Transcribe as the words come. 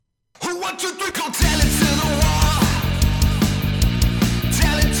1, 2, 3, go tell it to the wall.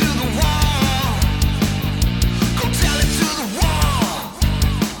 Tell it to the wall. Go tell it to the wall.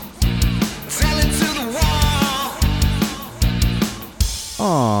 Tell it to the wall.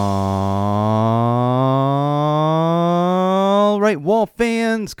 All right, wall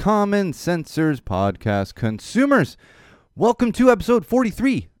fans, Common Sensors podcast consumers, welcome to episode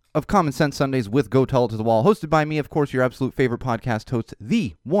 43 of Common Sense Sundays with Go Tell It to the Wall, hosted by me, of course, your absolute favorite podcast host,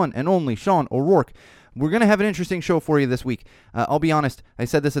 the one and only Sean O'Rourke. We're going to have an interesting show for you this week. I'll be honest, I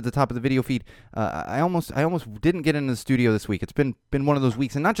said this at the top of the video feed. I almost didn't get into the studio this week. It's been one of those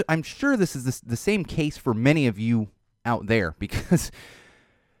weeks, and I'm sure this is the same case for many of you out there, because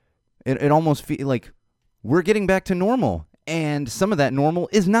it almost feels like we're getting back to normal, and some of that normal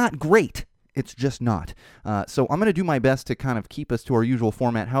is not great. It's just not. So I'm going to do my best to kind of keep us to our usual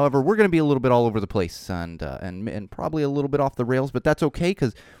format. However, we're going to be a little bit all over the place and probably a little bit off the rails, but that's okay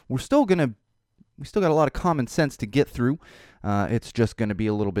because we still got a lot of common sense to get through. It's just going to be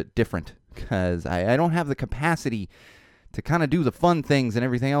a little bit different because I don't have the capacity to kind of do the fun things and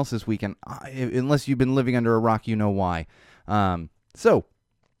everything else this weekend, unless you've been living under a rock, you know why. So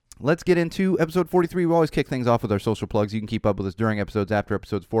let's get into episode 43. We always kick things off with our social plugs. You can keep up with us during episodes, after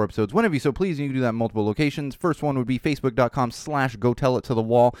episodes, for episodes, whenever you so please. You can do that in multiple locations. First one would be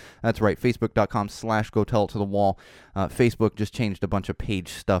facebook.com/GoTellItToTheWall. That's right, facebook.com/GoTellItToTheWall. Facebook just changed a bunch of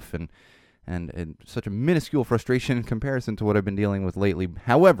page stuff and such a minuscule frustration in comparison to what I've been dealing with lately.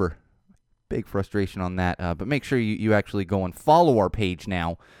 However, big frustration on that. But make sure you actually go and follow our page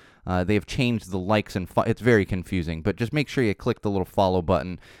now. They have changed the likes and it's very confusing, but just make sure you click the little follow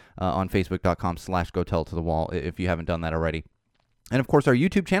button on facebook.com/GoTellItToTheWall if you haven't done that already. And of course, our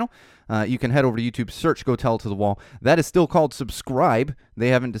YouTube channel, you can head over to YouTube, search Go Tell It to the Wall. That is still called subscribe. They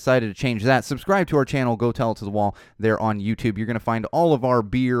haven't decided to change that. Subscribe to our channel, Go Tell It to the Wall, there on YouTube. You're going to find all of our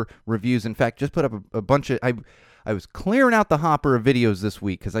beer reviews. In fact, just put up a bunch of... I was clearing out the hopper of videos this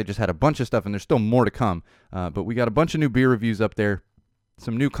week because I just had a bunch of stuff, and there's still more to come. But we got a bunch of new beer reviews up there,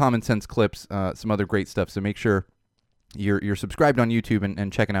 some new Common Sense clips, some other great stuff. So make sure you're subscribed on YouTube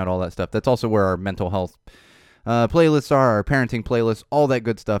and checking out all that stuff. That's also where our mental health playlists are, our parenting playlists, all that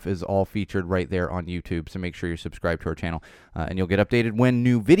good stuff is all featured right there on YouTube. So make sure you're subscribed to our channel, and you'll get updated when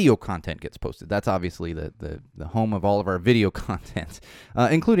new video content gets posted. That's obviously the home of all of our video content,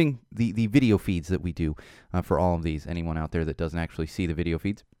 including the video feeds that we do for all of these. Anyone out there that doesn't actually see the video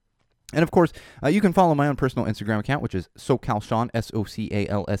feeds. And, of course, you can follow my own personal Instagram account, which is SoCalSean,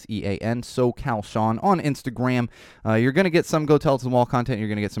 SoCalSean, SoCalSean on Instagram. You're going to get some Go Tell It to the Wall content. You're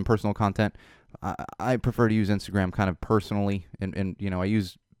going to get some personal content. I prefer to use Instagram kind of personally, and I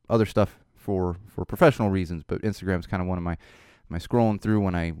use other stuff for professional reasons, but Instagram's kind of one of my scrolling through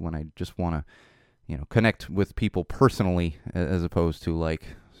when I just want to, connect with people personally as opposed to,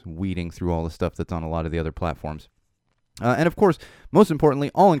 like, weeding through all the stuff that's on a lot of the other platforms. And, of course, most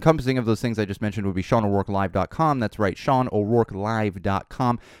importantly, all-encompassing of those things I just mentioned would be SeanO'RourkeLive.com. That's right,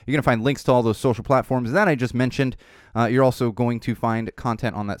 SeanO'RourkeLive.com. You're going to find links to all those social platforms that I just mentioned. You're also going to find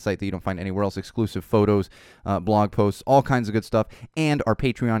content on that site that you don't find anywhere else, exclusive photos, blog posts, all kinds of good stuff, and our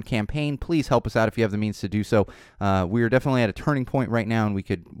Patreon campaign. Please help us out if you have the means to do so. We are definitely at a turning point right now, and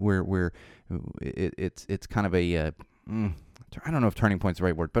it's kind of a... I don't know if turning point's the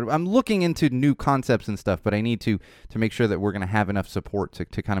right word, but I'm looking into new concepts and stuff, but I need to make sure that we're going to have enough support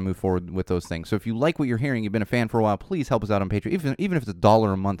to kind of move forward with those things. So if you like what you're hearing, you've been a fan for a while, please help us out on Patreon. Even if it's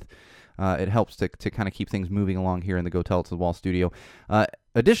 $1 a month, it helps to kind of keep things moving along here in the Go Tell It to the Wall studio.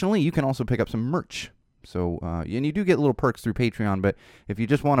 Additionally, you can also pick up some merch. So, and you do get little perks through Patreon, but if you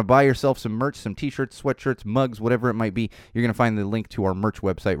just want to buy yourself some merch, some t-shirts, sweatshirts, mugs, whatever it might be, you're going to find the link to our merch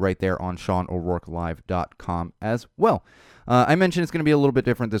website right there on SeanO'RourkeLive.com as well. I mentioned it's going to be a little bit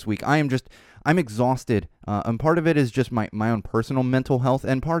different this week. I'm exhausted, and part of it is just my own personal mental health,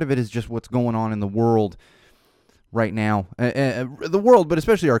 and part of it is just what's going on in the world right now. The world, but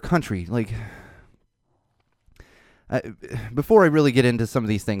especially our country. Like, before I really get into some of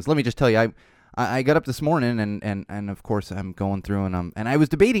these things, let me just tell you, I got up this morning, and of course I'm going through, and I was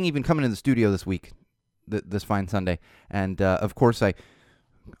debating even coming to the studio this week, this fine Sunday, and of course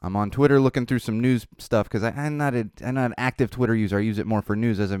I'm on Twitter looking through some news stuff because I'm not an active Twitter user. I use it more for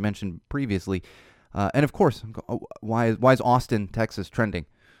news, as I mentioned previously. And of course, why is Austin, Texas trending?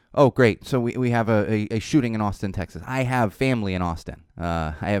 Oh, great. So we have a shooting in Austin, Texas. I have family in Austin.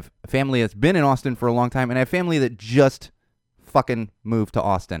 I have a family that's been in Austin for a long time, and I have family that just fucking moved to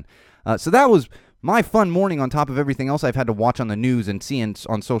Austin. So that was my fun morning on top of everything else I've had to watch on the news and see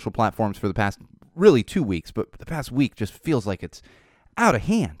on social platforms for the past, really 2 weeks, but the past week just feels like it's out of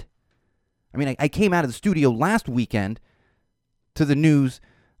hand. I mean, I came out of the studio last weekend to the news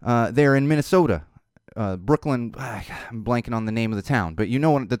there in Minnesota, Brooklyn. I'm blanking on the name of the town, but you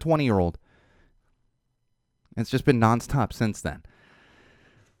know what? The 20-year-old. It's just been nonstop since then.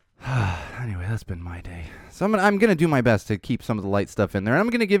 Anyway, that's been my day. So I'm gonna do my best to keep some of the light stuff in there. I'm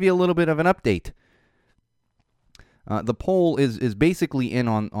gonna give you a little bit of an update. The poll is basically in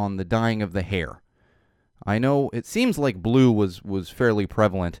on the dyeing of the hair. I know it seems like blue was fairly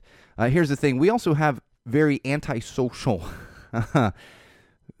prevalent. Here's the thing. We also have very antisocial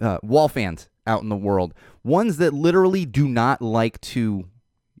wall fans out in the world. Ones that literally do not like to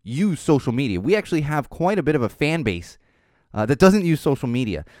use social media. We actually have quite a bit of a fan base that doesn't use social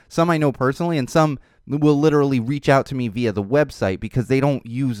media. Some I know personally, and some will literally reach out to me via the website because they don't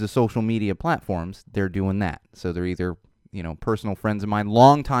use the social media platforms. They're doing that. So they're either personal friends of mine,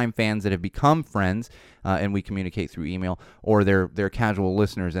 longtime fans that have become friends, and we communicate through email, or they're casual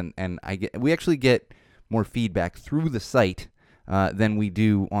listeners, and we actually get more feedback through the site than we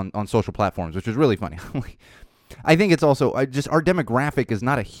do on social platforms, which is really funny. I think it's also just our demographic is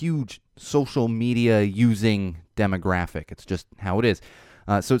not a huge social media using demographic. It's just how it is.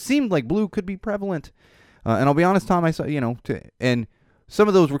 So it seemed like blue could be prevalent, and I'll be honest, Tom, I saw and some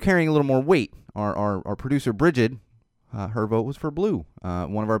of those were carrying a little more weight. Our producer Bridget. Her vote was for blue.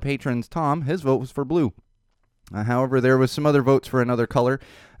 One of our patrons, Tom, his vote was for blue. However, there was some other votes for another color,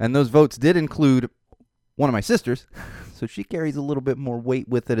 and those votes did include one of my sisters, so she carries a little bit more weight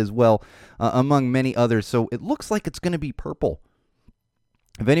with it as well, among many others. So it looks like it's going to be purple.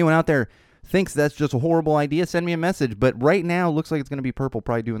 If anyone out there thinks that's just a horrible idea, send me a message. But right now, it looks like it's going to be purple.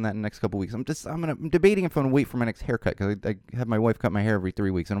 Probably doing that in the next couple weeks. I'm debating if I'm going to wait for my next haircut because I have my wife cut my hair every 3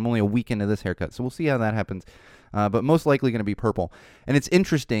 weeks, and I'm only a week into this haircut, so we'll see how that happens. But most likely going to be purple. And it's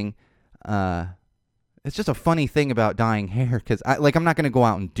interesting. It's just a funny thing about dyeing hair because I'm not going to go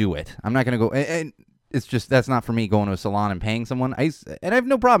out and do it. I'm not going to go. And it's just that's not for me going to a salon and paying someone. I have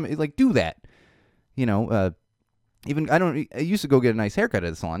no problem. Do that. Even I used to go get a nice haircut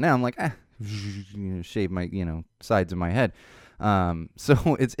at a salon. Now I'm like, shave my sides of my head.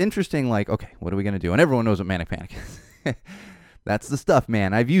 So it's interesting. Okay, what are we going to do? And everyone knows what Manic Panic is. That's the stuff,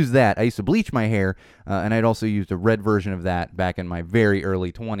 man. I've used that. I used to bleach my hair, and I'd also used a red version of that back in my very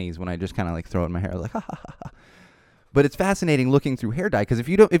early 20s when I just kind of throw it in my hair. Ha, ha, ha, ha. But it's fascinating looking through hair dye because if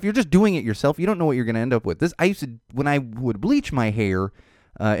you're just doing it yourself, you don't know what you're going to end up with. I used to, when I would bleach my hair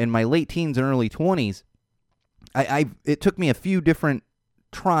in my late teens and early 20s, it took me a few different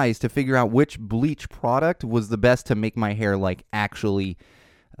tries to figure out which bleach product was the best to make my hair actually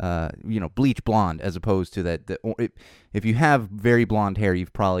bleach blonde, as opposed to that. If you have very blonde hair,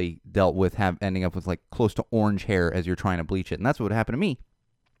 you've probably dealt with ending up with close to orange hair as you're trying to bleach it, and that's what happened to me.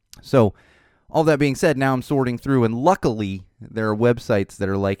 So, all that being said, now I'm sorting through, and luckily there are websites that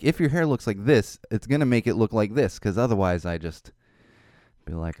are if your hair looks like this, it's gonna make it look like this, because otherwise I just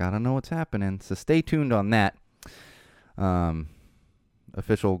be I don't know what's happening. So stay tuned on that.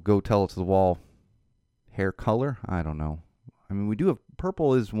 Official Go Tell It to the Wall hair color. I don't know. I mean, we do have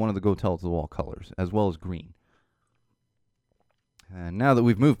purple is one of the Go Tell It to the Wall colors, as well as green. And now that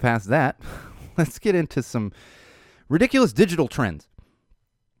we've moved past that, let's get into some ridiculous digital trends.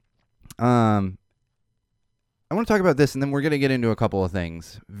 I want to talk about this, and then we're going to get into a couple of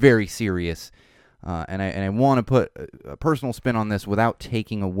things very serious. And I want to put a personal spin on this without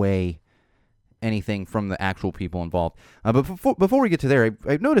taking away anything from the actual people involved. But before we get to there,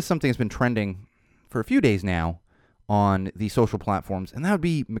 I've noticed something that's been trending for a few days now on the social platforms, and that would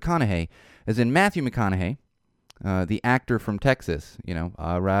be McConaughey, as in Matthew McConaughey, the actor from Texas.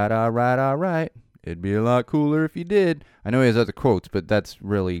 All right, it'd be a lot cooler if you did. I know he has other quotes, but that's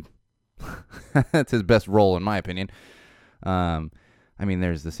really, that's his best role, in my opinion.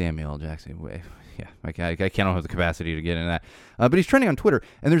 There's the Samuel L. Jackson way. Yeah, I can't have the capacity to get into that. But he's trending on Twitter,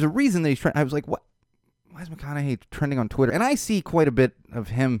 and there's a reason that he's trending. I was like, what? Why is McConaughey trending on Twitter? And I see quite a bit of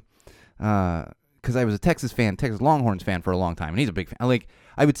him, because I was a Texas Longhorns fan for a long time, and he's a big fan.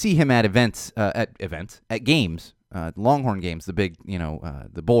 I would see him at at games, Longhorn games, the big,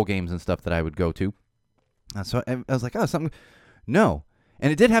 the bowl games and stuff that I would go to. So I was like, oh, something. No.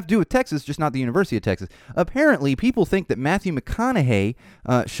 And it did have to do with Texas, just not the University of Texas. Apparently, people think that Matthew McConaughey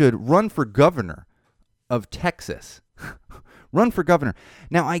should run for governor of Texas. Run for governor.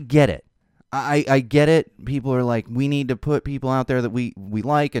 Now, I get it. I get it. People are like, we need to put people out there that we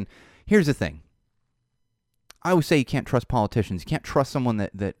like. And here's the thing. I always say you can't trust politicians. You can't trust someone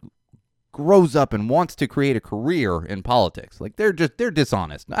that grows up and wants to create a career in politics. They're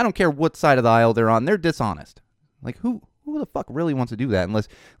dishonest. I don't care what side of the aisle they're on. They're dishonest. Who the fuck really wants to do that unless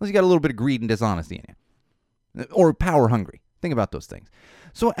you got a little bit of greed and dishonesty in you? Or power hungry. Think about those things.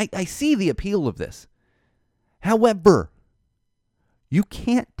 So I see the appeal of this. However, you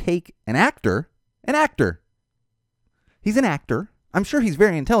can't take an actor, he's an actor, I'm sure he's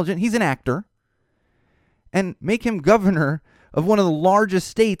very intelligent, he's an actor, and make him governor of one of the largest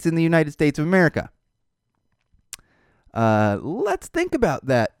states in the United States of America. Let's think about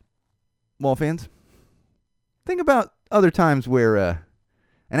that, Wall fans. Think about other times where an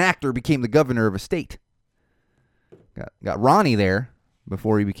actor became the governor of a state. Got Ronnie there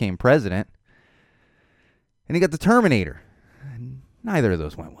before he became president. And he got the Terminator. And neither of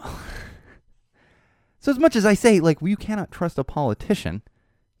those went well. So as much as I say, like, well, you cannot trust a politician,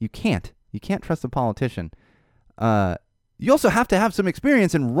 you can't. You can't trust a politician. You also have to have some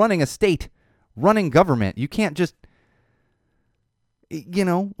experience in running a state, running government. You can't just, you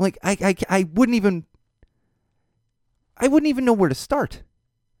know, like, I wouldn't even know where to start.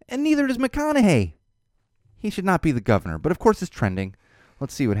 And neither does McConaughey. He should not be the governor. But of course it's trending.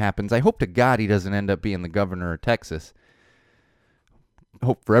 Let's see what happens. I hope to God he doesn't end up being the governor of Texas.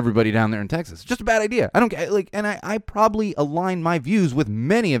 Hope for everybody down there in Texas. It's just a bad idea. I don't get, like, and I probably align my views with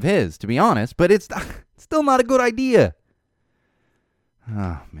many of his, to be honest, but it's still not a good idea.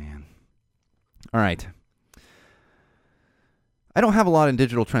 Oh, man. All right. I don't have a lot in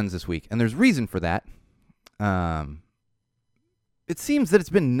digital trends this week, and there's reason for that. It seems that it's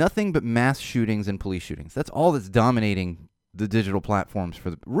been nothing but mass shootings and police shootings. That's all that's dominating the digital platforms for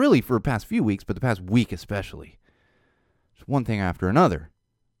the past few weeks, but the past week especially. Just one thing after another.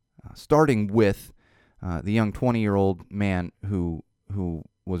 Starting with the young 20-year-old man who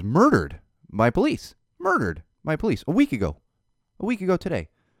was murdered by police. A week ago today.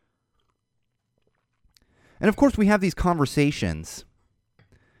 And of course we have these conversations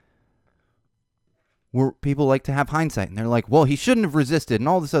where people like to have hindsight, and they're like, well, he shouldn't have resisted, and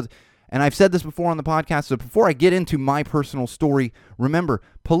all this other. And I've said this before on the podcast, so before I get into my personal story, remember,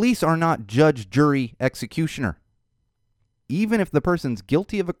 police are not judge, jury, executioner. Even if the person's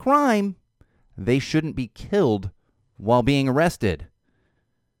guilty of a crime, they shouldn't be killed while being arrested.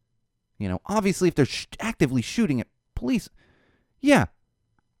 You know, obviously, if they're actively shooting at police, yeah.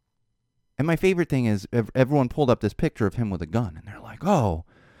 And my favorite thing is everyone pulled up this picture of him with a gun, and they're like, oh.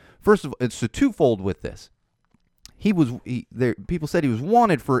 First of all, it's a twofold with this. People said he was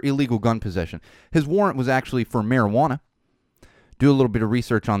wanted for illegal gun possession. His warrant was actually for marijuana. Do a little bit of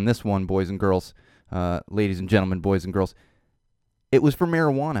research on this one, boys and girls, ladies and gentlemen, boys and girls. It was for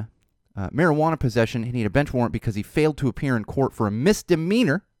marijuana. Marijuana possession, and he had a bench warrant because he failed to appear in court for a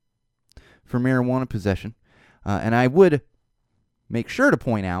misdemeanor for marijuana possession. And I would make sure to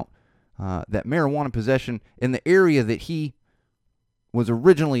point out that marijuana possession in the area that he was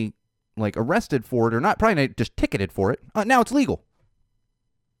originally like arrested for it, or not, probably not just ticketed for it. Now it's legal.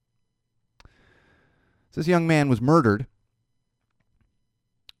 So this young man was murdered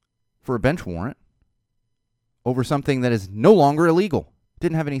for a bench warrant over something that is no longer illegal.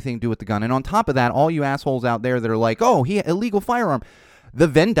 Didn't have anything to do with the gun. And on top of that, all you assholes out there that are like, oh, he had illegal firearm. The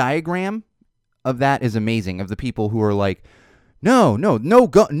Venn diagram of that is amazing, of the people who are like, no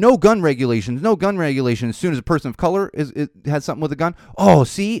gun regulations. As soon as a person of color has something with a gun, oh,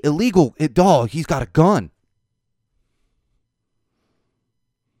 see, illegal. He's got a gun.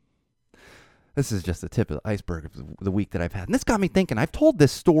 This is just the tip of the iceberg of the week that I've had. And this got me thinking. I've told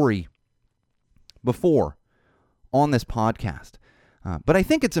this story before on this podcast, but I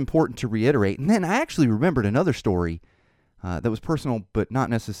think it's important to reiterate. And then I actually remembered another story that was personal, but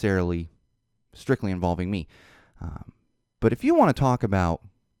not necessarily strictly involving me. But if you want to talk about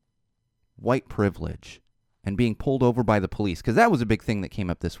white privilege and being pulled over by the police, because that was a big thing that came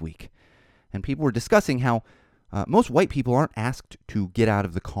up this week, and people were discussing how most white people aren't asked to get out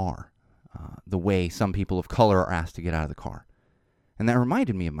of the car the way some people of color are asked to get out of the car. And that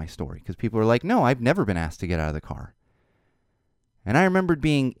reminded me of my story, because people are like, no, I've never been asked to get out of the car. And I remembered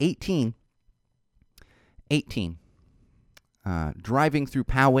being 18, driving through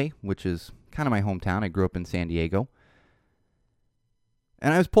Poway, which is kind of my hometown. I grew up in San Diego.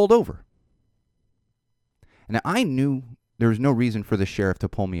 And I was pulled over. And I knew there was no reason for the sheriff to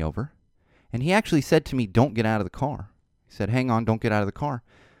pull me over. And he actually said to me, don't get out of the car. He said, hang on, don't get out of the car.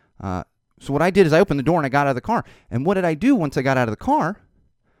 So what I did is I opened the door and I got out of the car. And what did I do once I got out of the car?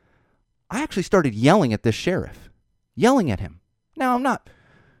 I actually started yelling at this sheriff. Yelling at him. Now, I'm not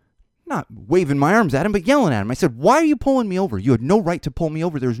waving my arms at him, but yelling at him. I said, why are you pulling me over? You had no right to pull me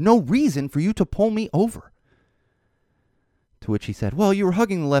over. There's no reason for you to pull me over. To which he said, well, you were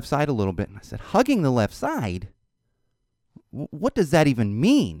hugging the left side a little bit. And I said, hugging the left side? What does that even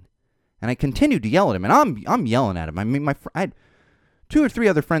mean? And I continued to yell at him, and I'm yelling at him. I mean, I had 2 or 3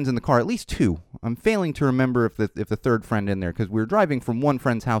 other friends in the car, at least 2. I'm failing to remember if the third friend in there, because we were driving from one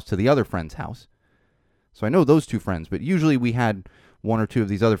friend's house to the other friend's house. So I know those 2 friends, but usually we had one or two of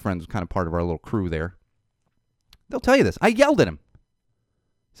these other friends, kind of part of our little crew there, they'll tell you this. I yelled at him.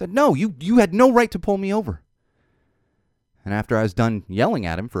 I said, no, you had no right to pull me over. And after I was done yelling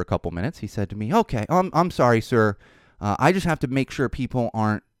at him for a couple minutes, he said to me, okay, I'm sorry, sir. I just have to make sure people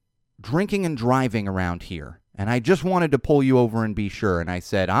aren't drinking and driving around here. And I just wanted to pull you over and be sure. And I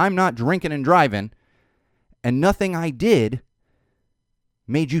said, I'm not drinking and driving, and nothing I did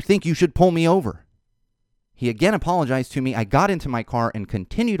made you think you should pull me over. He again apologized to me. I got into my car and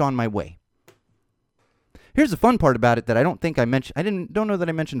continued on my way. Here's the fun part about it that I don't think I mentioned. Don't know that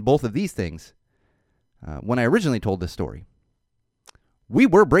I mentioned both of these things when I originally told this story. We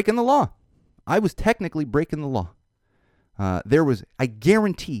were breaking the law. I was technically breaking the law. I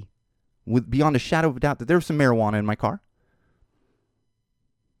guarantee, beyond a shadow of a doubt, that there was some marijuana in my car.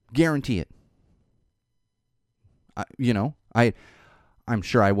 Guarantee it. I'm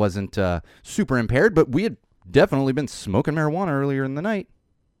sure I wasn't super impaired, but we had definitely been smoking marijuana earlier in the night.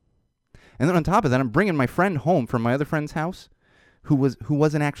 And then on top of that, I'm bringing my friend home from my other friend's house who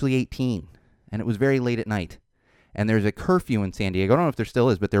wasn't actually 18, and it was very late at night. And there's a curfew in San Diego. I don't know if there still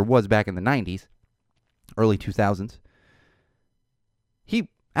is, but there was back in the 90s, early 2000s. He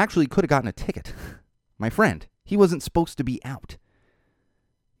actually could have gotten a ticket. My friend, he wasn't supposed to be out.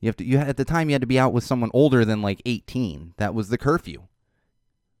 At the time you had to be out with someone older than like 18. That was the curfew.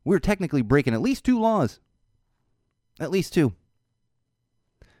 We were technically breaking at least 2 laws. At least 2.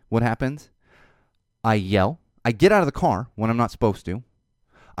 What happens? I yell. I get out of the car when I'm not supposed to.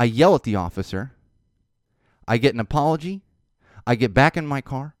 I yell at the officer. I get an apology. I get back in my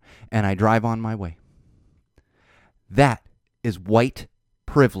car, and I drive on my way. That is white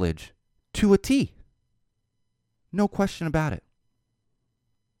privilege to a T. No question about it.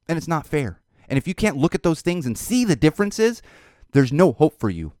 And it's not fair. And if you can't look at those things and see the differences, there's no hope for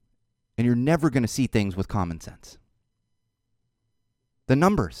you. And you're never going to see things with common sense. The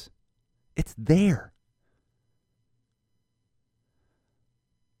numbers. It's there.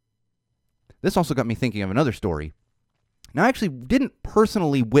 This also got me thinking of another story. Now, I actually didn't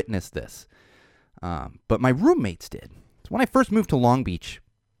personally witness this, but my roommates did. So when I first moved to Long Beach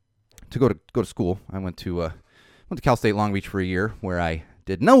to go to school, I went to Cal State Long Beach for a year, where I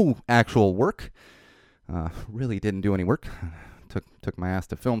did no actual work. Really didn't do any work. Took my ass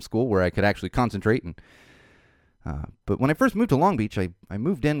to film school where I could actually concentrate. But when I first moved to Long Beach, I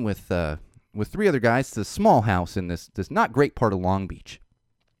moved in with 3 other guys to a small house in this not great part of Long Beach.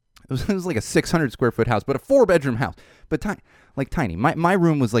 It was like a 600 square foot house, but a 4-bedroom house, but tiny. My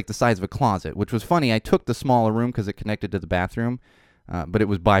room was like the size of a closet, which was funny. I took the smaller room because it connected to the bathroom, but it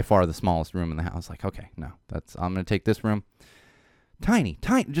was by far the smallest room in the house. Like, okay, no, I'm going to take this room. Tiny,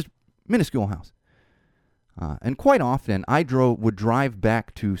 just minuscule house. And quite often, I would drive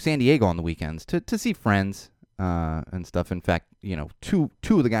back to San Diego on the weekends to see friends and stuff. In fact, two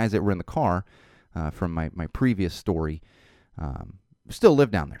of the guys that were in the car from my previous story still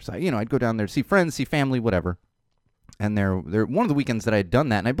live down there. So, I'd go down there to see friends, see family, whatever. And they're one of the weekends that I had done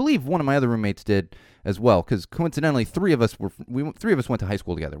that, and I believe one of my other roommates did as well, because coincidentally, 3 of us went to high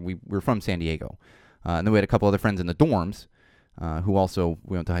school together. We were from San Diego, and then we had a couple other friends in the dorms who also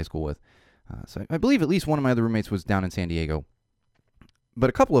we went to high school with. So I believe at least one of my other roommates was down in San Diego, but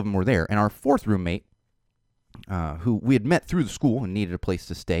a couple of them were there. And our 4th roommate, who we had met through the school and needed a place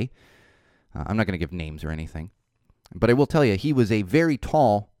to stay, I'm not going to give names or anything, but I will tell you, he was a very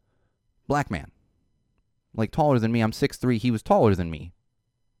tall black man. Like, taller than me. I'm 6'3". He was taller than me.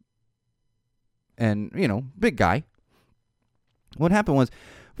 And, big guy. What happened was,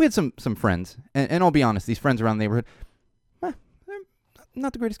 we had some friends, and I'll be honest, these friends around the neighborhood, they're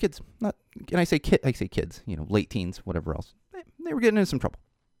not the greatest kids. And I say kids, late teens, whatever else. They were getting into some trouble,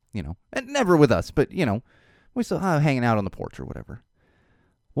 and never with us, but, we still hanging out on the porch or whatever.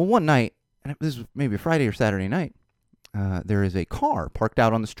 Well, one night, and this was maybe a Friday or Saturday night, there is a car parked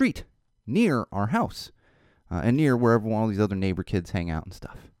out on the street near our house. And near wherever all these other neighbor kids hang out and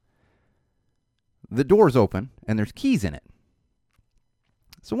stuff. The door's open, and there's keys in it.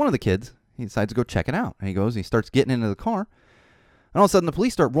 So one of the kids, he decides to go check it out. And he starts getting into the car. And all of a sudden, the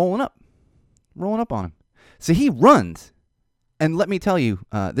police start rolling up on him. So he runs. And let me tell you,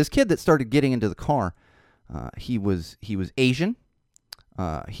 this kid that started getting into the car, he was Asian.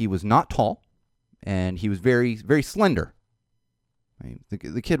 He was not tall. And he was very, very slender.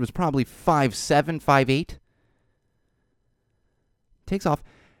 The kid was probably 5'7", 5'8". Takes off,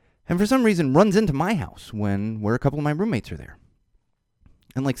 and for some reason runs into my house where a couple of my roommates are there.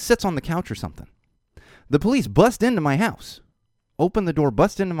 And sits on the couch or something. The police bust into my house. Open the door,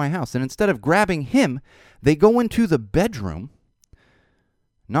 bust into my house, and instead of grabbing him, they go into the bedroom,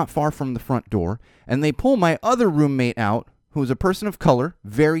 not far from the front door, and they pull my other roommate out who is a person of color,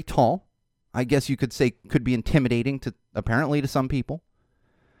 very tall. I guess you could say could be intimidating apparently to some people.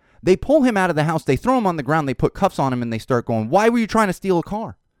 They pull him out of the house. They throw him on the ground. They put cuffs on him and they start going, "Why were you trying to steal a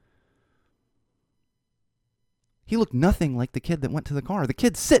car?" He looked nothing like the kid that went to the car. The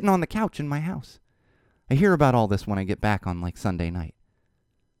kid's sitting on the couch in my house. I hear about all this when I get back on like Sunday night.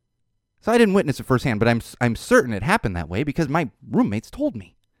 So I didn't witness it firsthand, but I'm certain it happened that way because my roommates told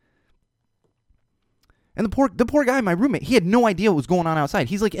me. And the poor guy, my roommate, he had no idea what was going on outside.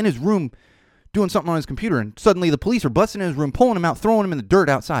 He's like in his room doing something on his computer, and suddenly the police are busting in his room, pulling him out, throwing him in the dirt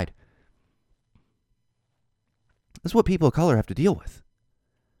outside. This is what people of color have to deal with.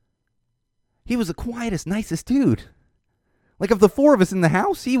 He was the quietest, nicest dude. Like of the four of us in the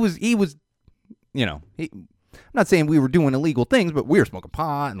house, he was, I'm not saying we were doing illegal things, but we were smoking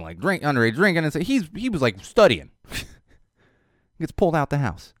pot and like underage drinking, and so he was like studying. Gets pulled out the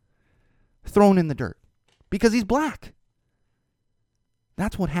house, thrown in the dirt because he's black.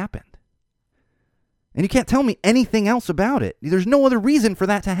 That's what happened. And you can't tell me anything else about it. There's no other reason for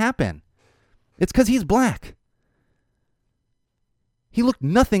that to happen. It's because he's black. He looked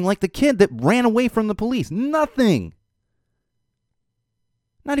nothing like the kid that ran away from the police. Nothing.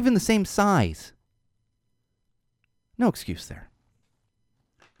 Not even the same size. No excuse there.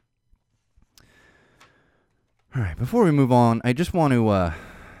 All right, before we move on, I just want to,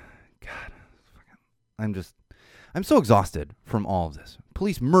 I'm so exhausted from all of this.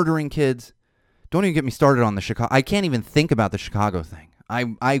 Police murdering kids. Don't even get me started on the Chicago. I can't even think about the Chicago thing.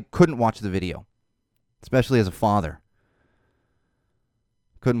 I couldn't watch the video, especially as a father.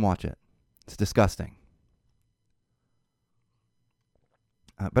 Couldn't watch it. It's disgusting.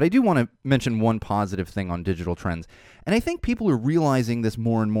 But I do want to mention one positive thing on digital trends. And I think people are realizing this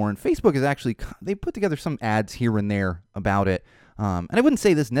more and more. And Facebook is actually, they put together some ads here and there about it. And I wouldn't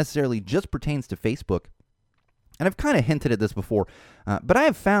say this necessarily just pertains to Facebook. And I've kind of hinted at this before. But I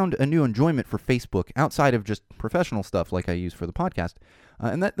have found a new enjoyment for Facebook outside of just professional stuff like I use for the podcast.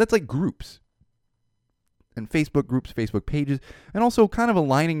 And that's like groups. And Facebook groups, Facebook pages. And also kind of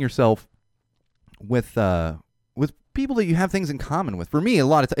aligning yourself with people that you have things in common with. For me,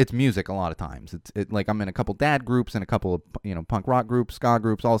 it's music a lot of times. It's like I'm in a couple dad groups and a couple of punk rock groups, ska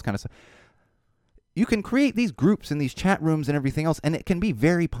groups, all this kind of stuff. You can create these groups and these chat rooms and everything else, and it can be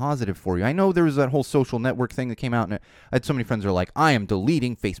very positive for you. I know there was that whole social network thing that came out, and I had so many friends that are like, I am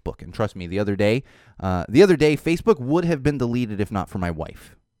deleting Facebook. And trust me, the other day, Facebook would have been deleted if not for my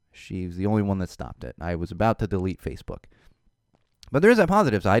wife. She's the only one that stopped it. I was about to delete Facebook. But there is that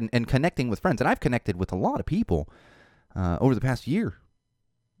positive side and connecting with friends. And I've connected with a lot of people over the past year,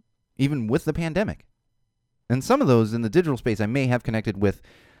 even with the pandemic. And some of those in the digital space I may have connected with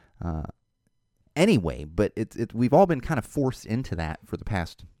anyway, but we've all been kind of forced into that for the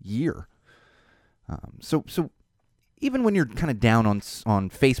past year. So even when you're kind of down on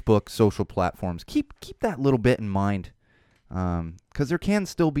Facebook, social platforms, keep that little bit in mind, because there can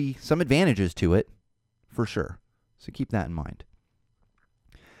still be some advantages to it, for sure. So keep that in mind.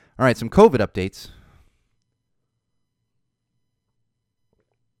 All right, some COVID updates.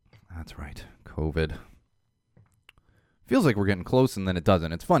 That's right, COVID. Feels like we're getting close, and then it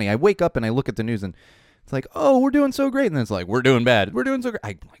doesn't. It's funny. I wake up and I look at the news, and it's like, oh, we're doing so great. And then it's like, we're doing bad. We're doing so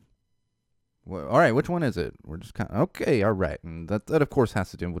great. Well, all right, which one is it? We're just kind of, okay, all right. And that, of course,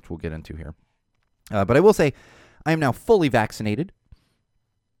 has to do, which we'll get into here. But I will say, I am now fully vaccinated.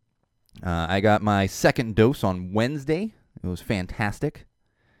 I got my second dose on Wednesday. It was fantastic.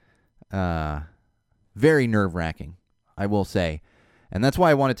 Very nerve-wracking, I will say. And that's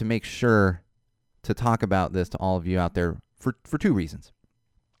why I wanted to make sure to talk about this to all of you out there for two reasons.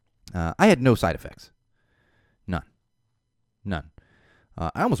 I had no side effects. None.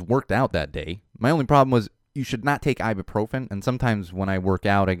 I almost worked out that day. My only problem was you should not take ibuprofen. And sometimes when I work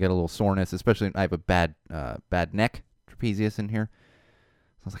out, I get a little soreness, especially I have a bad neck, trapezius in here.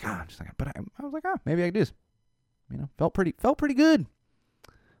 So I was like, maybe I could do this. Felt pretty good.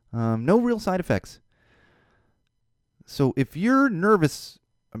 No real side effects. So if you're nervous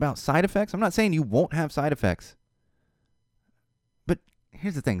about side effects, I'm not saying you won't have side effects. But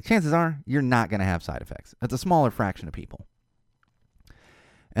here's the thing. Chances are you're not going to have side effects. That's a smaller fraction of people.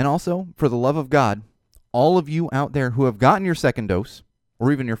 And also, for the love of God, all of you out there who have gotten your second dose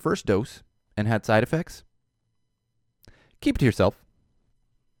or even your first dose and had side effects, keep it to yourself.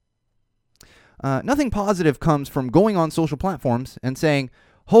 Nothing positive comes from going on social platforms and saying,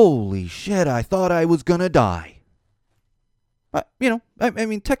 holy shit, I thought I was going to die.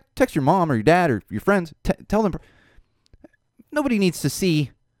 Text your mom or your dad or your friends. Tell them. Nobody needs to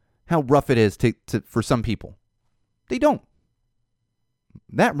see how rough it is for some people. They don't.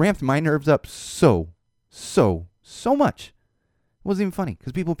 That ramped my nerves up so much. wasn't even funny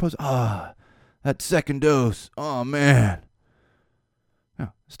because people post, that second dose. Oh, man. No,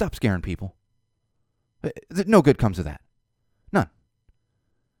 stop scaring people. No good comes of that. None.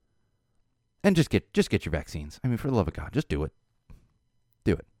 And just get your vaccines. I mean, for the love of God, just do it.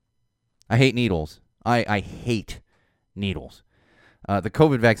 Do it. I hate needles. I hate needles. The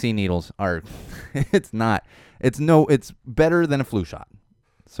COVID vaccine needles are, it's better than a flu shot.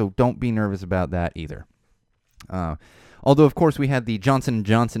 So don't be nervous about that either. Although, of course, we had the Johnson &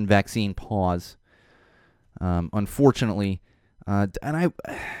 Johnson vaccine pause. Unfortunately, and I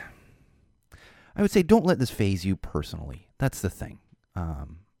would say don't let this phase you personally. That's the thing.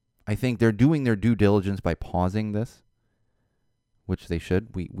 I think they're doing their due diligence by pausing this, which they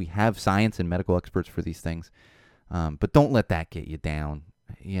should. We have science and medical experts for these things. But don't let that get you down.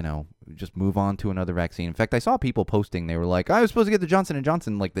 Just move on to another vaccine. In fact, I saw people posting. They were like, I was supposed to get the Johnson &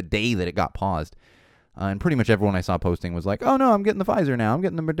 Johnson like the day that it got paused. And pretty much everyone I saw posting was like, oh, no, I'm getting the Pfizer now. I'm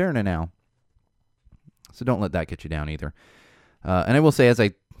getting the Moderna now. So don't let that get you down either. And I will say, as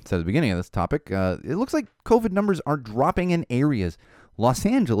I said at the beginning of this topic, it looks like COVID numbers are dropping in areas. Los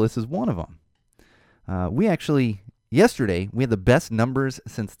Angeles is one of them. Yesterday, we had the best numbers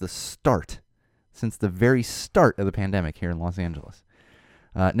since the very start of the pandemic here in Los Angeles.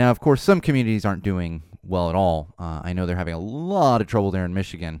 Now, of course, some communities aren't doing well at all. I know they're having a lot of trouble there in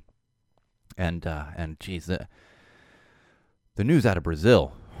Michigan. And geez, the news out of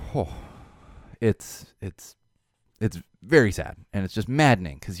Brazil, it's very sad, and it's just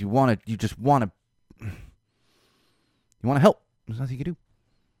maddening because you want to help. There's nothing you can do.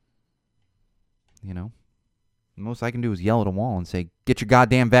 The most I can do is yell at a wall and say, "Get your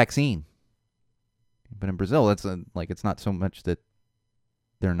goddamn vaccine." But in Brazil, it's not so much that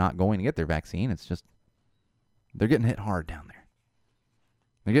they're not going to get their vaccine. It's just they're getting hit hard down there.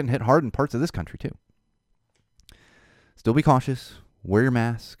 They're getting hit hard in parts of this country, too. Still be cautious. Wear your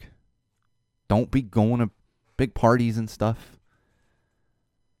mask. Don't be going to big parties and stuff.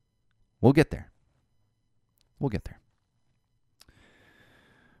 We'll get there. All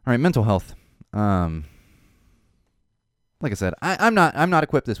right, mental health. Like I said, I'm not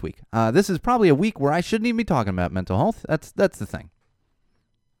equipped this week. This is probably a week where I shouldn't even be talking about mental health. That's the thing.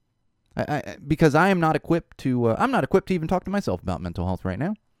 Because I am not equipped to. I'm not equipped to even talk to myself about mental health right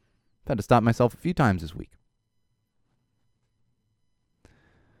now. I've had to stop myself a few times this week.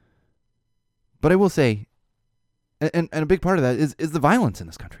 But I will say, and a big part of that is the violence in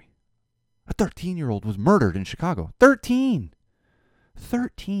this country. A 13-year-old was murdered in Chicago. 13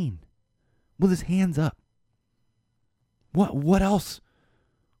 with his hands up. What else?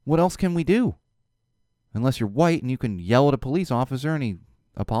 What else can we do? Unless you're white and you can yell at a police officer and he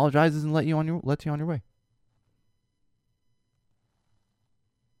apologizes and lets you on your way.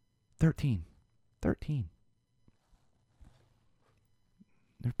 13. There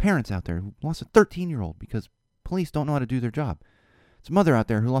are parents out there who lost a 13-year-old because police don't know how to do their job. There's a mother out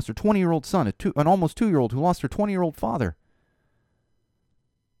there who lost her 20-year-old son, an almost 2-year-old who lost her 20-year-old father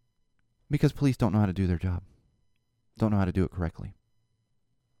because police don't know how to do their job. Don't know how to do it correctly.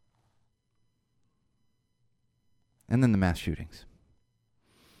 And then the mass shootings.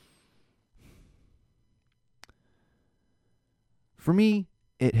 For me,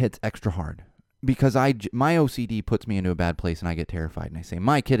 it hits extra hard because my OCD puts me into a bad place and I get terrified. And I say,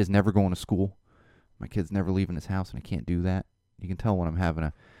 my kid is never going to school. My kid's never leaving his house and I can't do that. You can tell when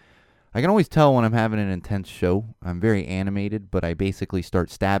I can always tell when I'm having an intense show. I'm very animated, but I basically start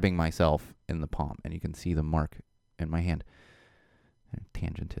stabbing myself in the palm. And you can see the mark in my hand.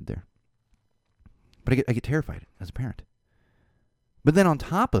 Tangented there. But I get terrified as a parent. But then on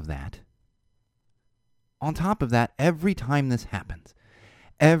top of that, every time this happens,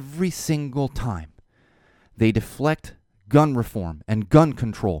 every single time, they deflect gun reform and gun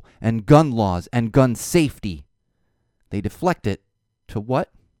control and gun laws and gun safety. They deflect it to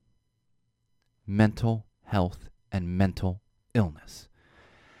what? Mental health and mental illness.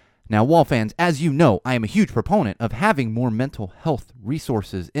 Now, Wall fans, as you know, I am a huge proponent of having more mental health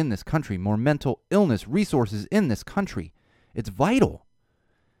resources in this country, more mental illness resources in this country. It's vital.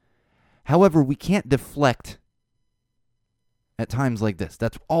 However, we can't deflect at times like this.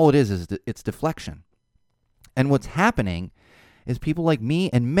 That's all it is it's deflection. And what's happening is people like me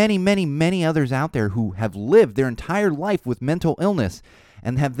and many, many, many others out there who have lived their entire life with mental illness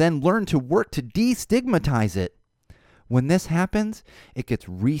and have then learned to work to destigmatize it. When this happens, it gets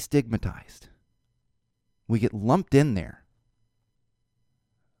re-stigmatized. We get lumped in there.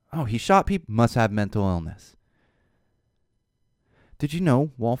 Oh, he shot people, must have mental illness. Did you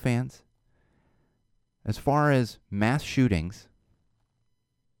know, Wall fans, as far as mass shootings,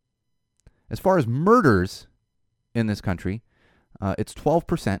 as far as murders in this country, It's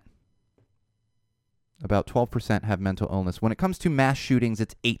 12%. About 12% have mental illness. When it comes to mass shootings,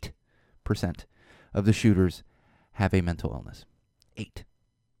 it's 8% of the shooters have a mental illness. 8.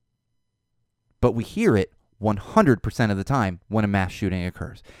 But we hear it 100% of the time when a mass shooting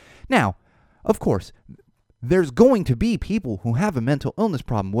occurs. Now, of course, there's going to be people who have a mental illness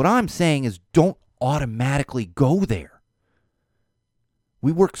problem. What I'm saying is don't automatically go there.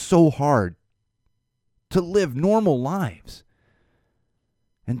 We work so hard to live normal lives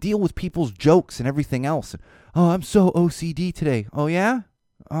and deal with people's jokes and everything else. Oh, I'm so OCD today. Oh, yeah?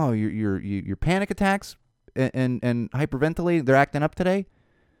 Oh, your panic attacks and hyperventilating, they're acting up today?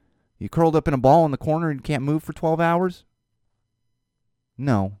 You curled up in a ball in the corner and can't move for 12 hours?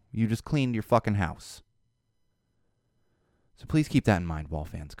 No, you just cleaned your fucking house. So please keep that in mind, Wall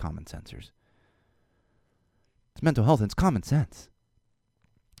fans, common sensors. It's mental health and it's common sense.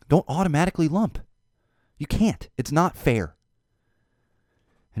 Don't automatically lump. You can't. It's not fair.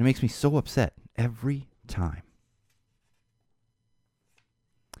 And it makes me so upset every time.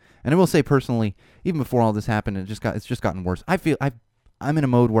 And I will say personally, even before all this happened, it's just gotten worse. I'm in a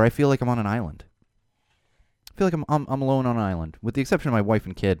mode where I feel like I'm on an island. I feel like I'm alone on an island, with the exception of my wife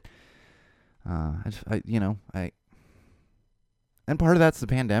and kid. And part of that's the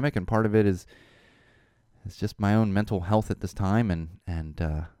pandemic, and part of it is just my own mental health at this time, and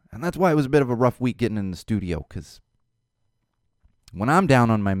that's why it was a bit of a rough week getting in the studio, because when I'm down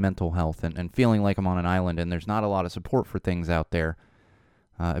on my mental health and feeling like I'm on an island and there's not a lot of support for things out there,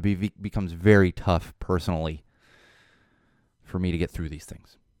 it becomes very tough personally for me to get through these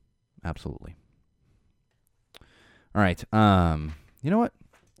things. Absolutely. All right. You know what?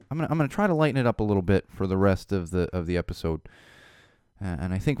 I'm gonna try to lighten it up a little bit for the rest of the episode,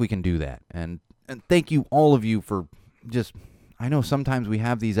 and I think we can do that. And thank you, all of you, for just. I know sometimes we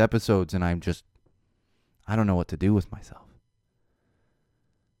have these episodes, and I don't know what to do with myself.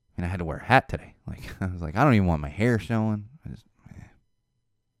 And I had to wear a hat today. Like I was like, I don't even want my hair showing. I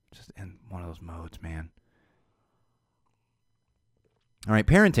just in one of those modes, man. All right,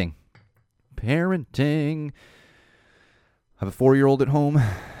 parenting. I have a 4-year-old at home,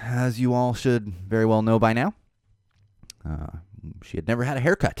 as you all should very well know by now. She had never had a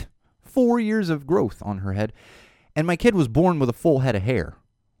haircut. 4 years of growth on her head. And my kid was born with a full head of hair.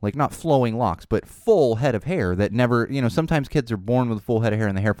 Like, not flowing locks, but full head of hair that never, sometimes kids are born with a full head of hair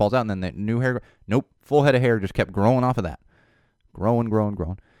and the hair falls out and then the new hair, nope, full head of hair just kept growing off of that. Growing.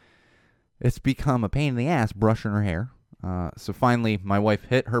 It's become a pain in the ass brushing her hair. So finally, my wife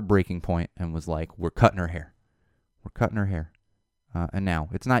hit her breaking point and was like, we're cutting her hair. And now,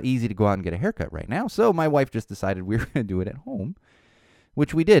 it's not easy to go out and get a haircut right now, so my wife just decided we were going to do it at home,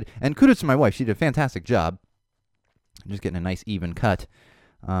 which we did. And kudos to my wife. She did a fantastic job. Just getting a nice even cut.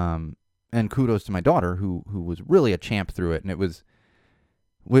 And kudos to my daughter, who was really a champ through it. And it was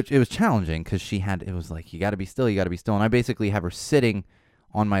challenging because it was like, you got to be still. And I basically have her sitting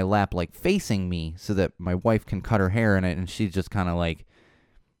on my lap, like facing me, so that my wife can cut her hair in it. And she's just kind of like,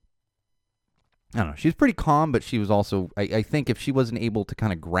 I don't know. She's pretty calm, but she was also, I think if she wasn't able to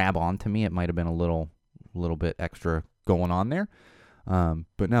kind of grab onto me, it might have been a little bit extra going on there.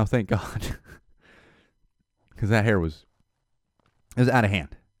 But now, thank God. Because that hair was out of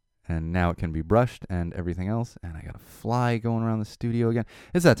hand. And now it can be brushed and everything else. And I got a fly going around the studio again.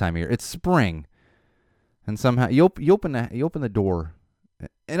 It's that time of year. It's spring. And somehow you open the door.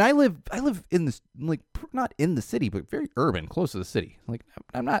 And I live in this, like, not in the city, but very urban, close to the city. Like,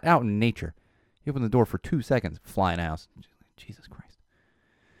 I'm not out in nature. You open the door for 2 seconds, fly in the house. Jesus Christ.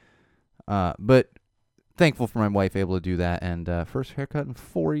 But thankful for my wife able to do that. And first haircut in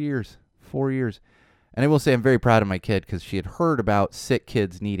 4 years. 4 years. And I will say I'm very proud of my kid because she had heard about sick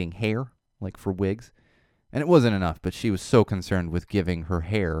kids needing hair, like for wigs. And it wasn't enough, but she was so concerned with giving her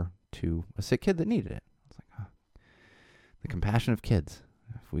hair to a sick kid that needed it. I was like, oh, the compassion of kids.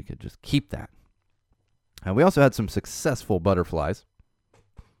 If we could just keep that. We also had some successful butterflies.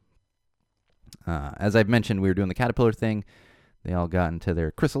 As I've mentioned, we were doing the caterpillar thing. They all got into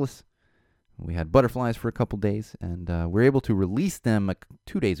their chrysalis. We had butterflies for a couple days, and we were able to release them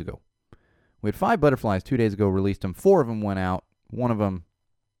 2 days ago. We had 5 butterflies 2 days ago, released them. 4 of them went out. One of them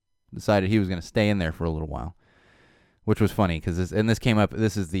decided he was going to stay in there for a little while, which was funny because this came up.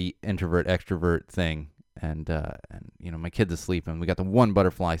 This is the introvert extrovert thing, and my kid's asleep, and we got the one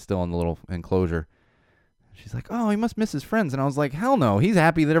butterfly still in the little enclosure. She's like, "Oh, he must miss his friends," and I was like, "Hell no, he's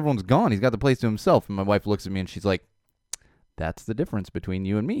happy that everyone's gone. He's got the place to himself." And my wife looks at me and she's like, "That's the difference between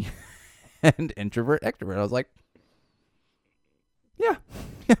you and me, and introvert extrovert." I was like, "Yeah,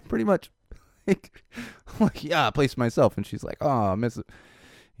 pretty much." I'm like, yeah, I place myself. And she's like, oh, I miss it.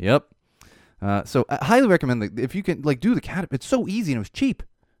 Yep. So I highly recommend that if you can do the Caterpillar. It's so easy and it was cheap,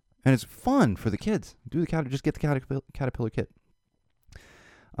 and it's fun for the kids. Do the Caterpillar. Just get the Caterpillar kit.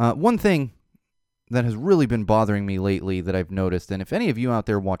 One thing that has really been bothering me lately that I've noticed, and if any of you out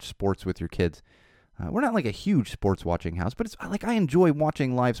there watch sports with your kids, we're not like a huge sports watching house, but it's like I enjoy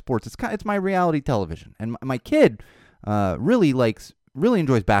watching live sports. It's my reality television, and my kid really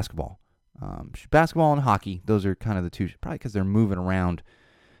enjoys basketball. Basketball and hockey, those are kind of the two, probably because they're moving around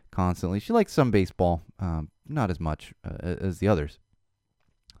constantly. She likes some baseball, not as much as the others.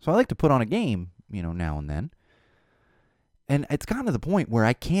 So I like to put on a game, now and then. And it's gotten to the point where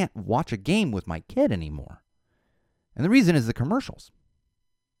I can't watch a game with my kid anymore. And the reason is the commercials.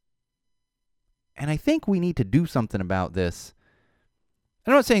 And I think we need to do something about this.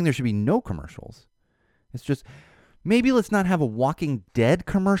 I'm not saying there should be no commercials. It's just, maybe let's not have a Walking Dead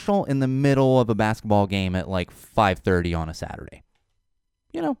commercial in the middle of a basketball game at like 5:30 on a Saturday.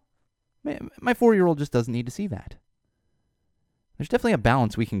 My 4-year-old just doesn't need to see that. There's definitely a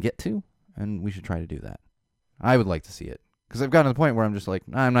balance we can get to, and we should try to do that. I would like to see it. Because I've gotten to the point where I'm just like,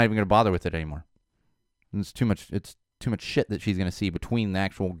 I'm not even going to bother with it anymore. It's too much shit that she's going to see between the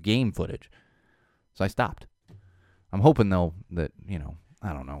actual game footage. So I stopped. I'm hoping, though, that,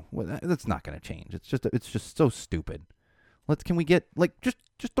 I don't know. That's not going to change. It's just so stupid. Can we get, just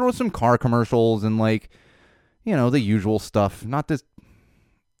throw some car commercials and, the usual stuff. Not this,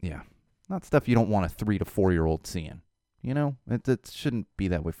 not stuff you don't want a 3 to 4-year-old seeing. It shouldn't be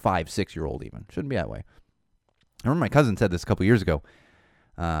that way. 5, 6-year-old even. Shouldn't be that way. I remember my cousin said this a couple years ago.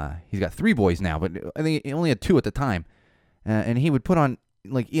 He's got 3 boys now, but I think he only had 2 at the time. And he would put on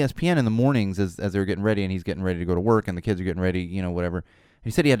ESPN in the mornings as they were getting ready, and he's getting ready to go to work, and the kids are getting ready, whatever. And he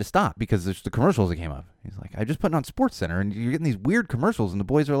said he had to stop because there's the commercials that came up. He's like, I just put on SportsCenter, and you're getting these weird commercials, and the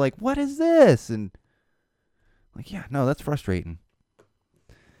boys are like, what is this? And yeah, no, that's frustrating.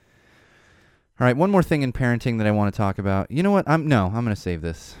 All right, one more thing in parenting that I want to talk about. You know what? I'm going to save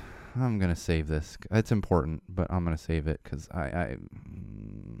this. I'm going to save this. It's important, but I'm going to save it because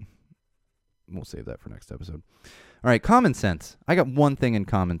we'll save that for next episode. All right, common sense. I got one thing in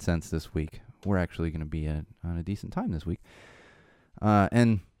common sense this week. We're actually going to be on a decent time this week.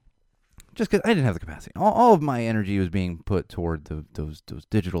 And just because I didn't have the capacity. All of my energy was being put toward those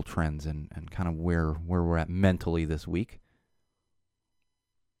digital trends and kind of where we're at mentally this week.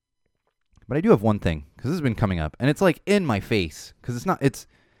 But I do have one thing, because this has been coming up, and it's in my face, because it's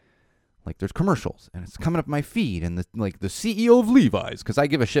there's commercials, and it's coming up my feed, and the CEO of Levi's, because I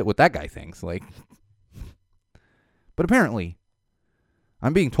give a shit what that guy thinks, But apparently,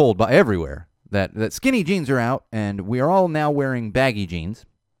 I'm being told by everywhere that skinny jeans are out, and we are all now wearing baggy jeans.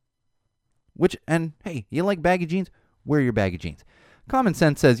 And hey, you like baggy jeans? Wear your baggy jeans. Common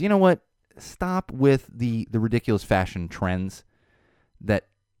sense says, you know what? Stop with the ridiculous fashion trends that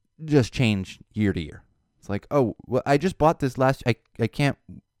just change year to year. It's oh, well, I just bought this I can't.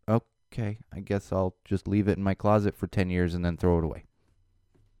 Okay, I guess I'll just leave it in my closet for 10 years and then throw it away.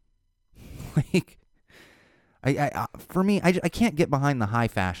 For me, I can't get behind the high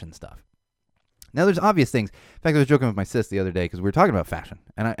fashion stuff. Now, there's obvious things. In fact, I was joking with my sis the other day because we were talking about fashion,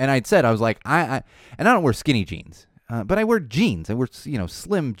 and I'd said, I was like, I don't wear skinny jeans, but I wear jeans. I wear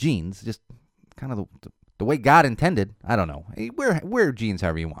slim jeans, just kind of the way God intended. I don't know. Wear jeans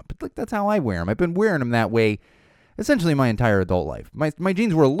however you want, but that's how I wear them. I've been wearing them that way essentially my entire adult life. My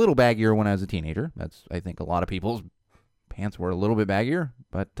jeans were a little baggier when I was a teenager. That's, I think, a lot of people's pants were a little bit baggier,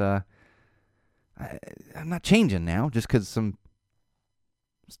 but I'm not changing now just because some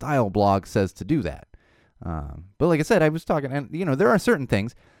style blog says to do that. But like I said, I was talking, and there are certain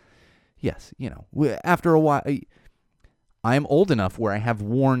things. Yes, after a while, I'm old enough where I have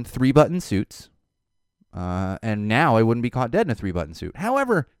worn 3-button suits, and now I wouldn't be caught dead in a 3-button suit.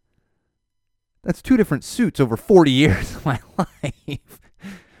 However, that's 2 different suits over 40 years of my life.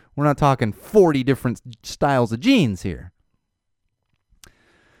 We're not talking 40 different styles of jeans here.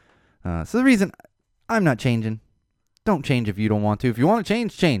 So the reason I'm not changing, don't change if you don't want to. If you want to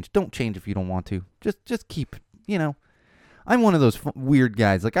change, change. Don't change if you don't want to. Just keep, I'm one of those weird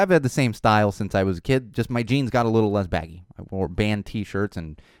guys. I've had the same style since I was a kid. Just my jeans got a little less baggy. I wore band T-shirts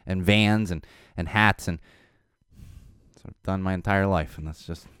and Vans and hats, and so I've done my entire life. And that's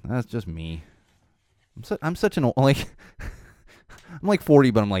just me. I'm such an old, I'm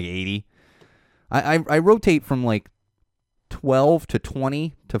 40, but I'm 80. I rotate from 12 to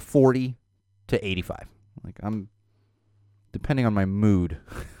 20 to 40 to 85. I'm, depending on my mood,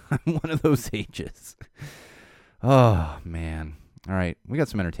 I'm one of those ages. Oh, man. All right, we got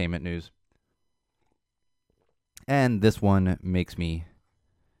some entertainment news. And this one makes me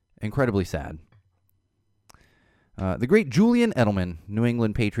incredibly sad. The great Julian Edelman, New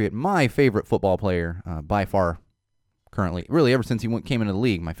England Patriot, my favorite football player by far currently. Really, ever since he came into the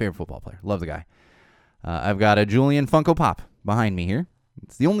league, my favorite football player. Love the guy. I've got a Julian Funko Pop behind me here.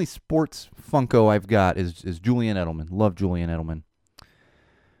 It's the only sports Funko I've got is Julian Edelman. Love Julian Edelman.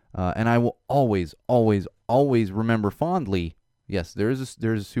 And I will always, always, always remember fondly, yes, there is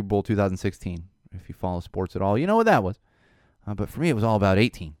a Super Bowl 2016. If you follow sports at all, you know what that was. But for me, it was all about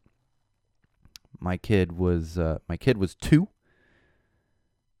 18. My kid was 2,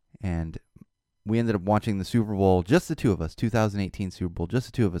 and we ended up watching the Super Bowl, just the two of us, 2018 Super Bowl, just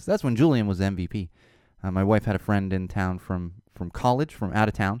the two of us. That's when Julian was MVP. My wife had a friend in town from college, from out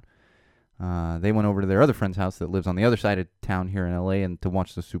of town. They went over to their other friend's house that lives on the other side of town here in LA and to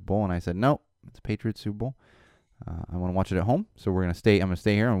watch the Super Bowl, and I said, no, it's Patriots Super Bowl. I want to watch it at home, so I'm going to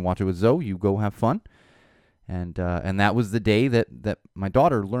stay here and watch it with Zoe. You go have fun. And that was the day that my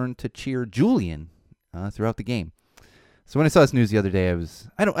daughter learned to cheer Julian throughout the game. So when I saw this news the other day,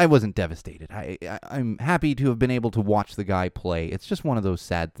 I wasn't devastated. I'm happy to have been able to watch the guy play. It's just one of those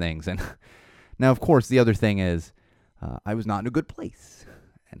sad things. And now, of course, the other thing is I was not in a good place,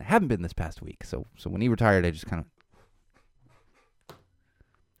 and I haven't been this past week. So when he retired, I just kind of.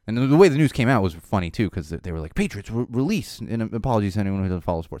 And the way the news came out was funny too, because they were like, Patriots release, and apologies to anyone who doesn't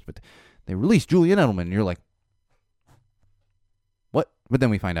follow sports, but they released Julian Edelman, and you're like, what? But then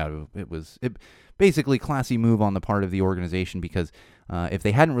we find out it was basically classy move on the part of the organization, because if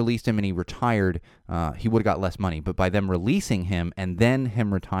they hadn't released him and he retired, he would have got less money. But by them releasing him and then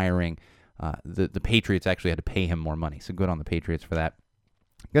him retiring, the Patriots actually had to pay him more money. So good on the Patriots for that.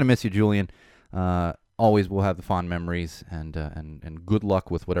 Gonna miss you, Julian. Always will have the fond memories, and good luck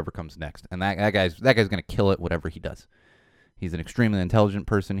with whatever comes next. And that guy's gonna kill it, whatever he does. He's an extremely intelligent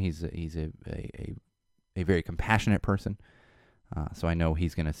person. He's a very compassionate person. So I know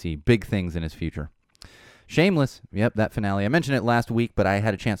he's gonna see big things in his future. Shameless, yep, that finale. I mentioned it last week, but I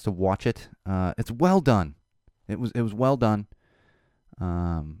had a chance to watch it. It's well done. It was well done.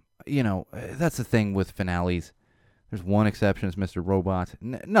 That's the thing with finales. There's one exception, it's Mr. Robot.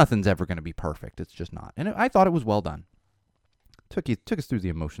 Nothing's ever going to be perfect. It's just not. And I thought it was well done. Took us through the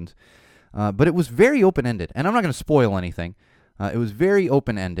emotions. But it was very open-ended. And I'm not going to spoil anything. It was very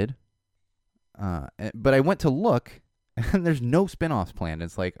open-ended. But I went to look, and there's no spin-offs planned.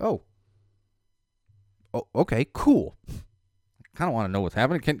 It's like, oh, okay, cool. I kind of want to know what's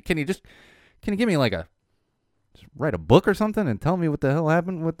happening. Can you give me like just write a book or something and tell me what the hell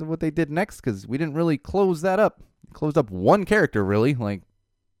happened, what they did next? Because we didn't really close that up. Closed up one character, really, like,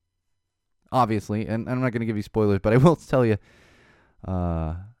 obviously, and I'm not going to give you spoilers, but I will tell you,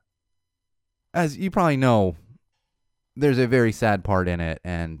 as you probably know, there's a very sad part in it,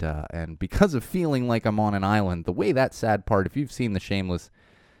 and because of feeling like I'm on an island, the way that sad part, if you've seen the Shameless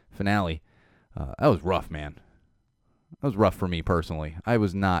finale, that was rough, man. That was rough for me personally. I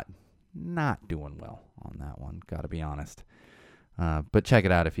was not doing well on that one, gotta be honest. But check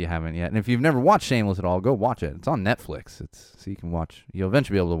it out if you haven't yet. And if you've never watched Shameless at all, go watch it. It's on Netflix. So you can watch. You'll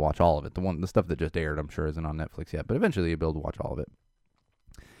eventually be able to watch all of it. The stuff that just aired, I'm sure, isn't on Netflix yet. But eventually you'll be able to watch all of it.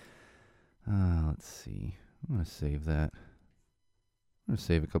 Let's see. I'm going to save that. I'm going to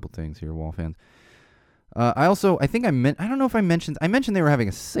save a couple things here, Wall fans. I don't know if I mentioned they were having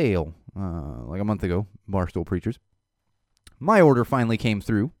a sale like a month ago, Barstool Preachers. My order finally came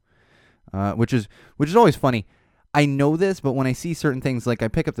through, which is always funny. I know this, but when I see certain things, like I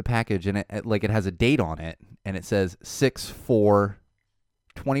pick up the package and it has a date on it, and it says 6/4/21,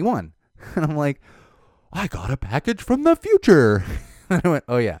 and I'm like, I got a package from the future. And I went,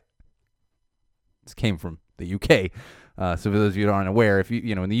 oh yeah, this came from the UK. So for those of you who aren't aware, if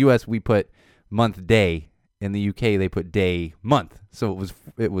in the US we put month day, in the UK they put day month, so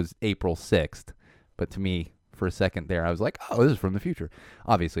it was April 6th. But to me, for a second there, I was like, oh, this is from the future.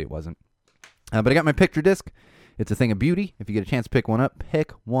 Obviously, it wasn't. But I got my picture disc. It's a thing of beauty. If you get a chance to pick one up,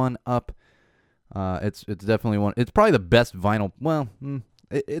 pick one up. It's definitely one. It's probably the best vinyl. Well,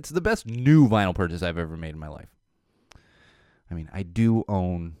 it's the best new vinyl purchase I've ever made in my life. I mean, I do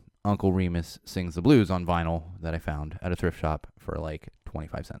own Uncle Remus Sings the Blues on vinyl that I found at a thrift shop for like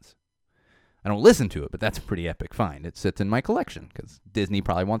 25 cents. I don't listen to it, but that's a pretty epic find. It sits in my collection because Disney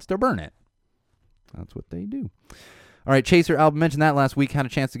probably wants to burn it. That's what they do. All right, Chaser album. Mentioned that last week. Had a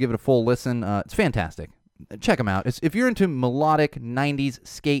chance to give it a full listen. It's fantastic. Check them out. If you're into melodic 90s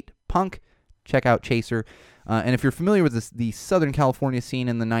skate punk, check out Chaser. And if you're familiar with the Southern California scene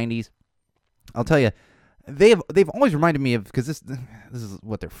in the 90s, I'll tell you, they've always reminded me of, because this is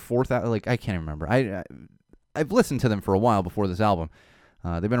what, their fourth album? Like, I can't even remember. I've listened to them for a while before this album.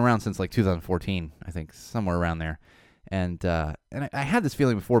 They've been around since like 2014, I think, somewhere around there. And I had this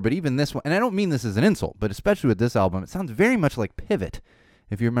feeling before, but even this one, and I don't mean this as an insult, but especially with this album, it sounds very much like Pivot.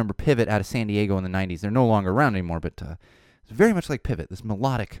 If you remember Pivot out of San Diego in the 90s, they're no longer around anymore, but it's very much like Pivot, this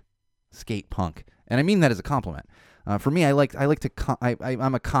melodic skate punk. And I mean that as a compliment. For me,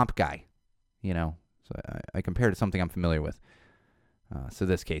 I'm a comp guy, so I compare to something I'm familiar with. So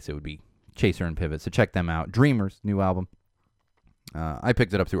this case, it would be Chaser and Pivot. So check them out. Dreamers, new album. I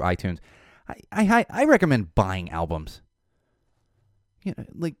picked it up through iTunes. I recommend buying albums.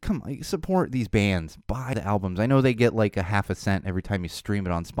 Come on, support these bands. Buy the albums. I know they get like a half a cent every time you stream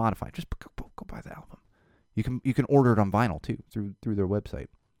it on Spotify. Just go buy the album. You can order it on vinyl too through their website.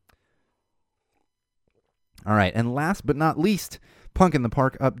 All right, and last but not least, Punk in the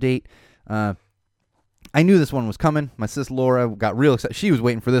Park update. I knew this one was coming. My sis Laura got real excited. She was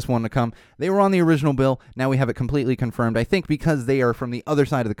waiting for this one to come. They were on the original bill. Now we have it completely confirmed. I think because they are from the other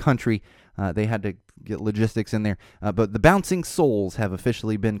side of the country, they had to get logistics in there. But the Bouncing Souls have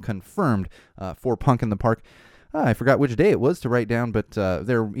officially been confirmed for Punk in the Park. I forgot which day it was to write down, but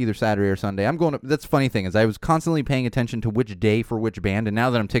they're either Saturday or Sunday. That's the funny thing is I was constantly paying attention to which day for which band, and now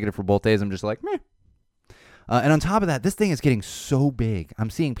that I'm ticketed for both days, I'm just like, meh. And on top of that, this thing is getting so big. I'm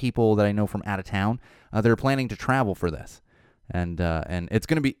seeing people that I know from out of town that are planning to travel for this. And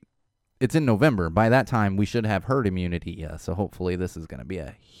it's in November. By that time, we should have herd immunity. So hopefully this is going to be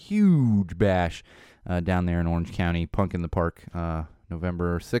a huge bash down there in Orange County. Punk in the Park,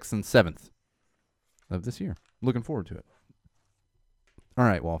 November 6th and 7th of this year. Looking forward to it. All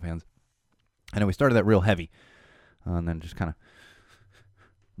right, Wall fans. I know we started that real heavy and then just kind of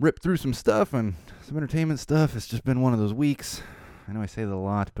ripped through some stuff and some entertainment stuff. It's just been one of those weeks. I know I say that a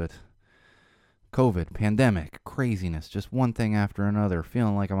lot, but COVID, pandemic, craziness, just one thing after another.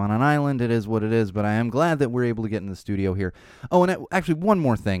 Feeling like I'm on an island. It is what it is, but I am glad that we're able to get in the studio here. Oh, and actually one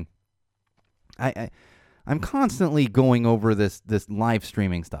more thing. I'm constantly going over this live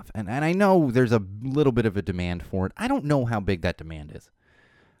streaming stuff, and I know there's a little bit of a demand for it. I don't know how big that demand is.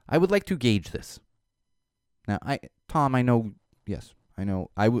 I would like to gauge this. Now, Tom, I know, yes, I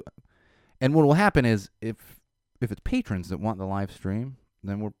know. And what will happen is if it's patrons that want the live stream,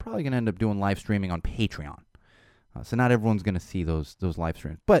 then we're probably going to end up doing live streaming on Patreon. So not everyone's going to see those live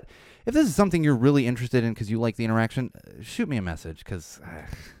streams. But if this is something you're really interested in because you like the interaction, shoot me a message because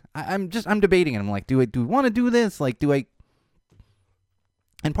I'm debating it. I'm like, do we want to do this? Like, do I?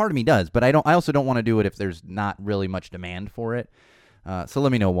 And part of me does, but I also don't want to do it if there's not really much demand for it. So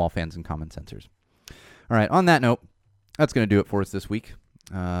let me know, Wall fans and Common Sensors. All right. On that note, that's going to do it for us this week.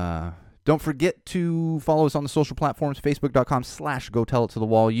 Don't forget to follow us on the social platforms, facebook.com/Go Tell It to the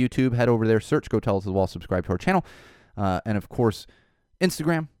Wall, YouTube. Head over there, search Go Tell It to the Wall, subscribe to our channel. And, of course,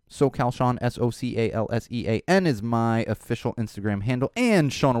 Instagram, SoCalSean, SoCalSean is my official Instagram handle, and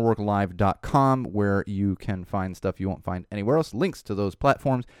SeanO'RourkeLive.com, where you can find stuff you won't find anywhere else. Links to those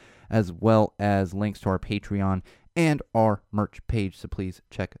platforms, as well as links to our Patreon and our merch page. So please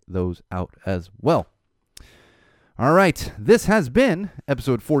check those out as well. All right, this has been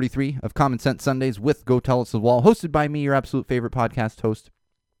episode 43 of Common Sense Sundays with Go Tell It to the Wall, hosted by me, your absolute favorite podcast host,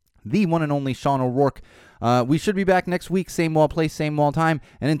 the one and only Sean O'Rourke. We should be back next week, same wall place, same wall time.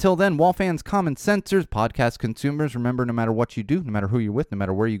 And until then, Wall fans, Common Sensors, podcast consumers, remember, no matter what you do, no matter who you're with, no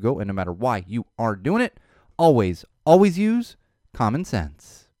matter where you go, and no matter why you are doing it, always use common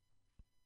sense.